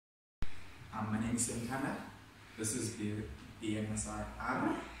My name is Siyamthanda. This is the BMSR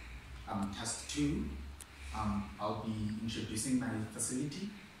Task 2. I'll be introducing my facility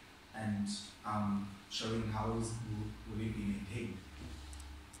and showing how will it be maintained.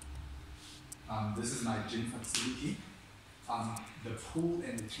 This is my gym facility. The pool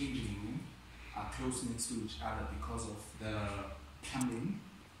and the changing room are close next to each other because of the plumbing.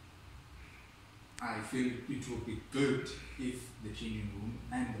 I feel it would be good if the changing room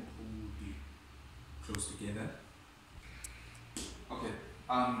and the pool would be close together. Okay.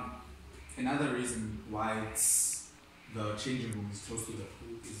 Another reason why the changing room is close to the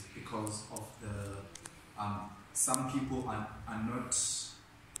pool is because of the some people are not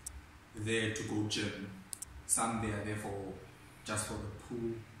there to go gym. Some they are there just for the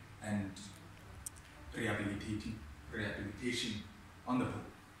pool and rehabilitation on the pool.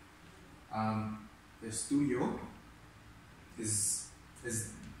 The studio is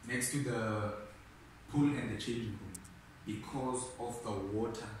next to the pool and the changing room because of the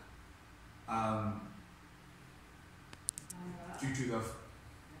water. Due to the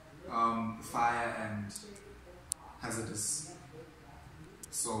fire and hazardous,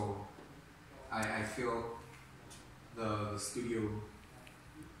 so I feel the studio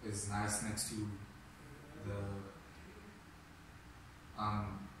is nice next to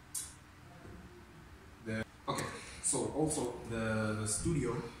the okay. So also the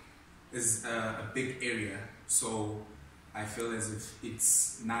studio is a big area, so I feel as if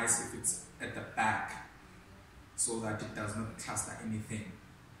it's nice if it's at the back, so that it does not cluster anything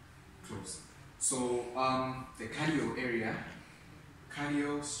close. So the cardio area,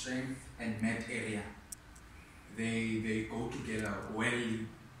 cardio, strength, and mat area, they go together well.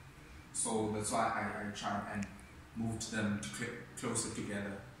 So that's why I tried and moved them closer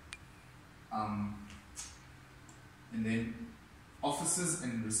together. And then offices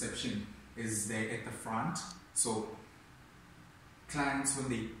and reception is there at the front. So clients, when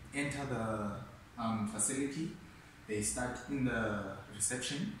they enter the facility, they start in the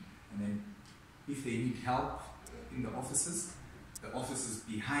reception, and then if they need help in the offices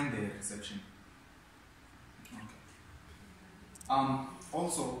behind the reception. Okay.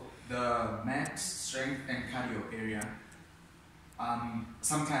 Also, the mat, strength, and cardio area.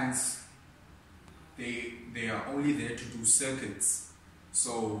 Some clients they are only there to do circuits,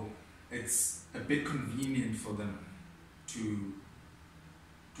 so it's a bit convenient for them to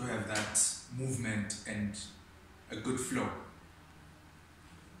have that movement and a good flow.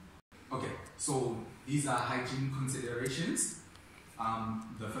 Okay, so these are hygiene considerations.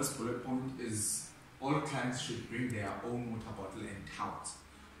 The first bullet point is all clients should bring their own water bottle and towels.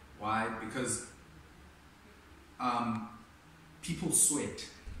 Why? Because people sweat,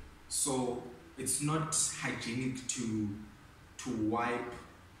 so it's not hygienic to wipe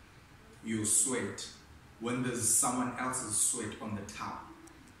your sweat when there's someone else's sweat on the towel.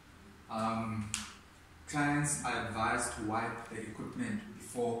 Clients are advised to wipe the equipment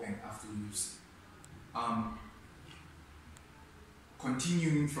before and after use.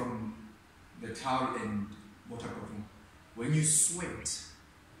 Continuing from the towel and water bottle, when you sweat,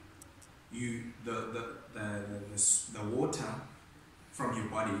 the water from your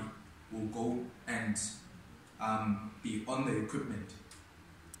body will go and be on the equipment,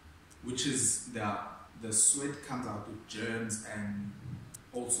 which is the sweat comes out with germs and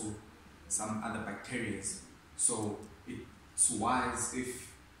also some other bacteria. So it's wise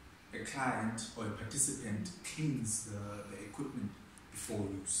if a client or a participant cleans the equipment before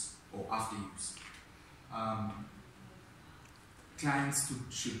use or after use. Clients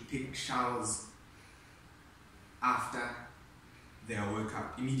should take showers after their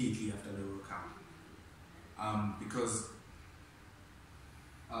workout, immediately after the workout, because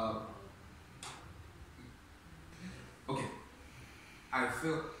okay, I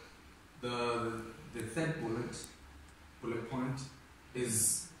feel the third bullet point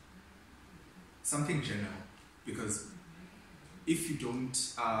is something general, because if you don't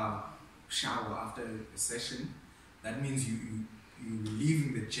shower after a session, that means you're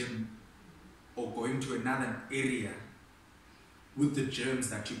leaving the gym or going to another area with the germs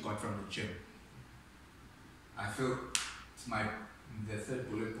that you got from the gym. I feel the third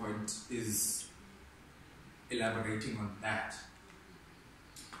bullet point is elaborating on that.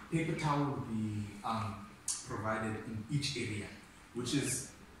 Paper towel will be provided in each area, which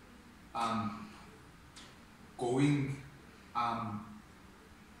is going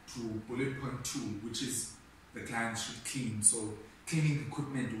to bullet point 2, which is the client should clean. So cleaning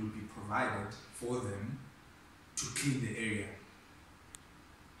equipment will be provided for them to clean the area.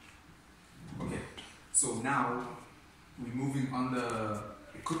 Okay, so now we're moving on the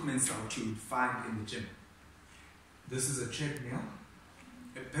equipment that you would find in the gym. This is a treadmill.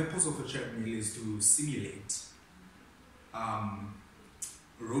 The purpose of a treadmill is to simulate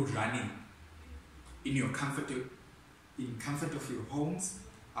road running in your comfort of your homes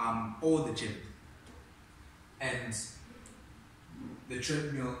or the gym. And the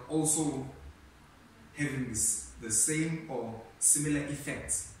treadmill also having the same or similar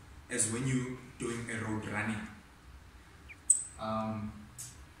effects as when you're doing a road running.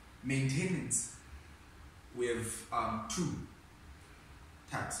 Maintenance, we have two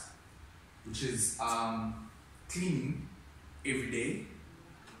types, which is cleaning every day,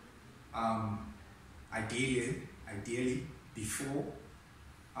 ideally before,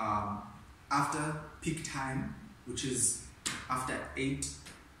 after peak time, which is after 8,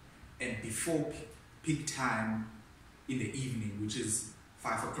 and before peak time in the evening, which is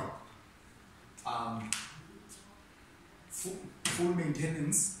 5 o'clock. Full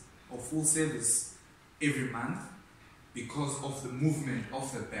maintenance or full service every month because of the movement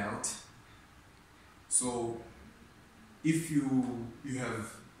of the belt. So if you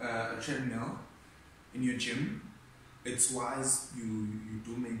have a treadmill in your gym, it's wise you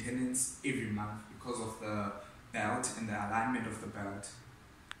do maintenance every month because of the belt and the alignment of the belt.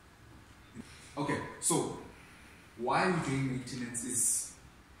 Okay, so why we're doing maintenance is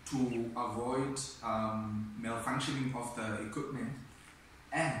to avoid malfunctioning of the equipment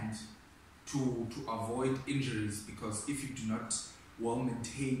and to avoid injuries, because if you do not well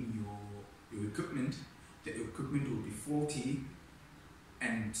maintain your equipment, the equipment will be faulty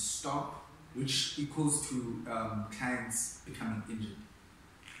and stop, which equals to clients becoming injured.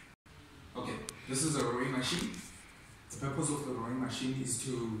 Okay, this is a rowing machine. The purpose of the rowing machine is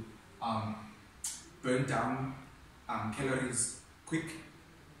to burn down calories quick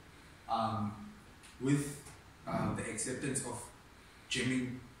with the acceptance of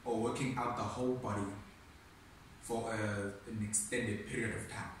gymming or working out the whole body for an extended period of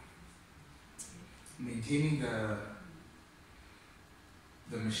time. Maintaining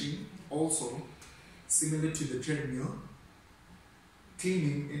the machine, also similar to the treadmill,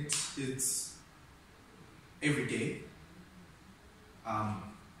 cleaning it's every day.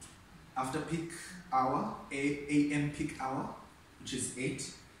 After peak hour, AM peak hour, which is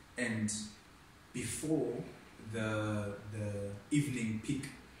 8, and before the evening peak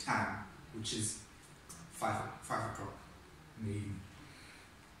time, which is 5 o'clock in the evening.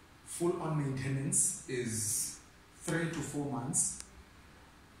 Full on maintenance is 3 to 4 months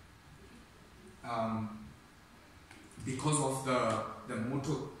because of the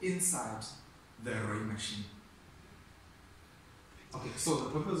motor inside the rowing machine. Okay, so the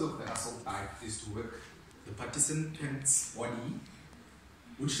purpose of the assault bike is to work the participant's body,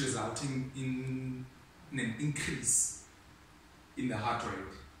 which resulting in an increase in the heart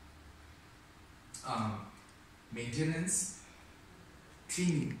rate. Maintenance,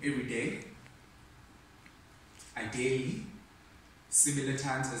 cleaning every day, ideally similar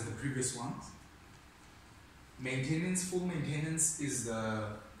times as the previous ones. Maintenance, full maintenance is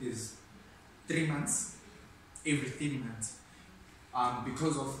 3 months, every 3 months.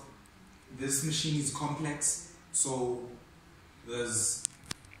 Because of this machine is complex, so there's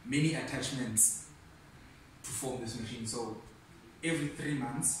many attachments to form this machine. So every 3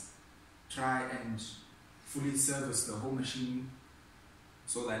 months, try and fully service the whole machine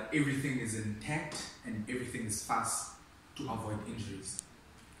so that everything is intact and everything is fast to avoid injuries.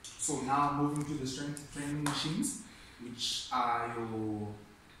 So now moving to the strength training machines, which are your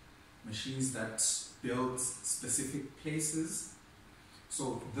machines that build specific places.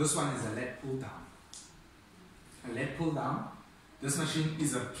 So this one is a leg pull down. A leg pull down. This machine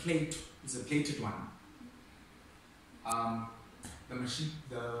is a plated one. The machine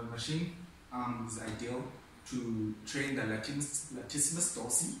is ideal to train the latissimus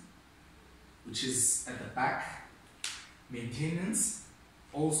dorsi, which is at the back. Maintenance,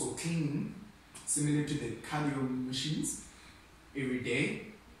 also cleaning, similar to the cardio machines, every day,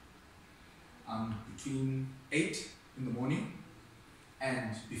 between 8 in the morning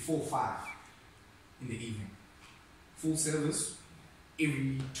and before 5 in the evening. Full service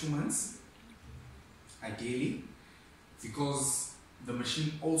every 2 months, ideally, because the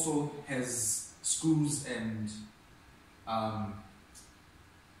machine also has screws and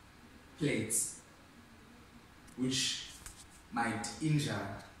plates which might injure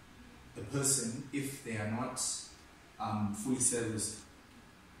the person if they are not fully serviced.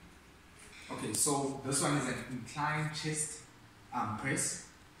 Okay, so this one is an inclined chest press,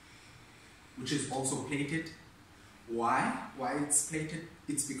 which is also plated. Why it's plated?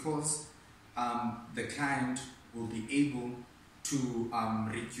 It's because the client will be able to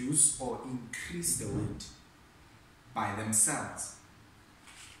reduce or increase the weight by themselves.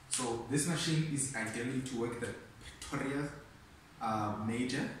 So this machine is ideally to work the pectoral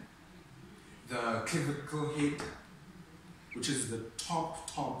major, the clavicle head, which is the top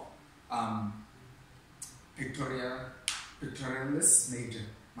pectoralis major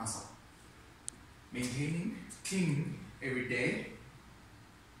muscle. Maintaining, cleaning every day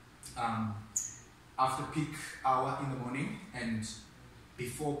after peak hour in the morning and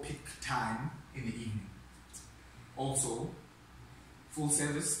before peak time in the evening. Also, full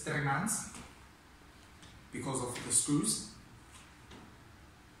service 3 months because of the screws.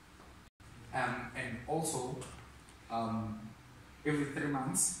 And also, every 3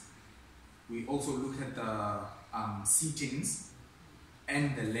 months, we also look at the seatings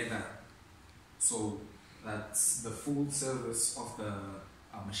and the leather. So that's the full service of the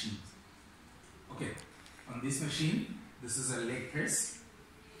machine. Okay, on this machine, this is a leg press.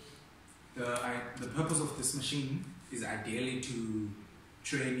 The purpose of this machine is ideally to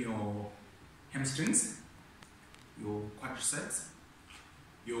train your hamstrings, your quadriceps,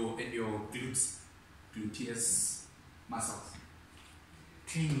 and your gluteus muscles.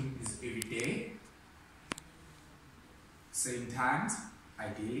 Cleaning is every day, same times,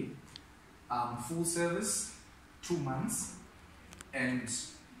 ideally. Full service, 2 months, and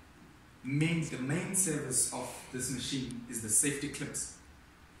the main service of this machine is the safety clips,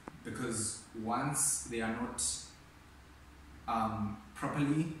 because once they are not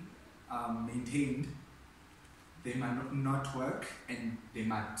properly maintained, they might not work and they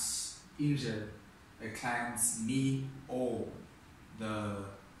might injure a client's knee or the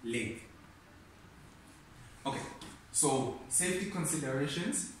leg. Okay, so safety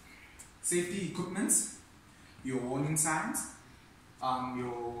considerations, safety equipments, your warning signs,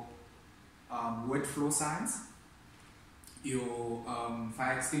 your wet flow signs, your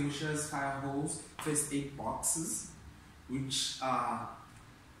fire extinguishers, fire hose, first aid boxes, which are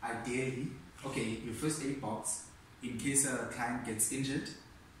ideally, okay, your first aid box in case a client gets injured,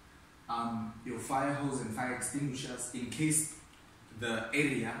 your fire hose and fire extinguishers in case the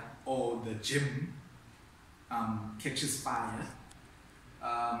area or the gym catches fire,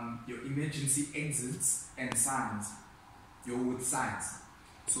 your emergency exits and signs, your wood signs.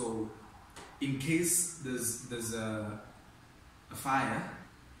 So in case there's a fire,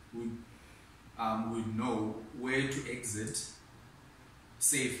 we know where to exit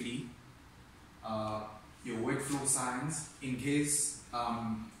safely. Your wet flow signs in case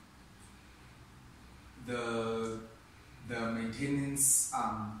the maintenance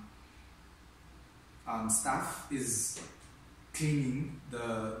staff is cleaning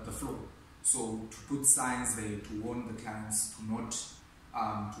the floor, so to put signs there to warn the clients to not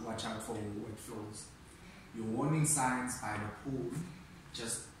to watch out for wet floors. Your warning signs by the pool,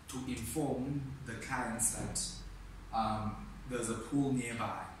 just to inform the clients that there's a pool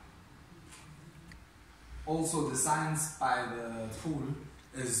nearby. Also, the signs by the pool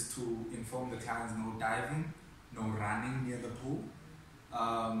is to inform the clients no diving, no running near the pool.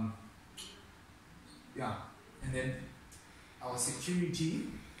 Yeah, and then our security,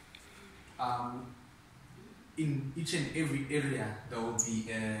 in each and every area there will be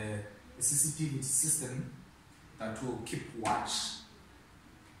a CCTV system that will keep watch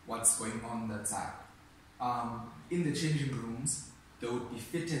what's going on that side. In the changing rooms, there would be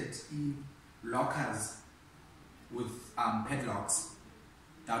fitted lockers with padlocks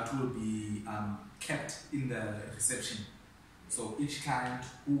that will be kept in the reception. So each client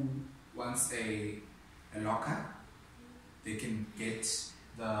who wants a locker, they can get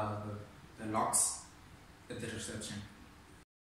the locks at the reception.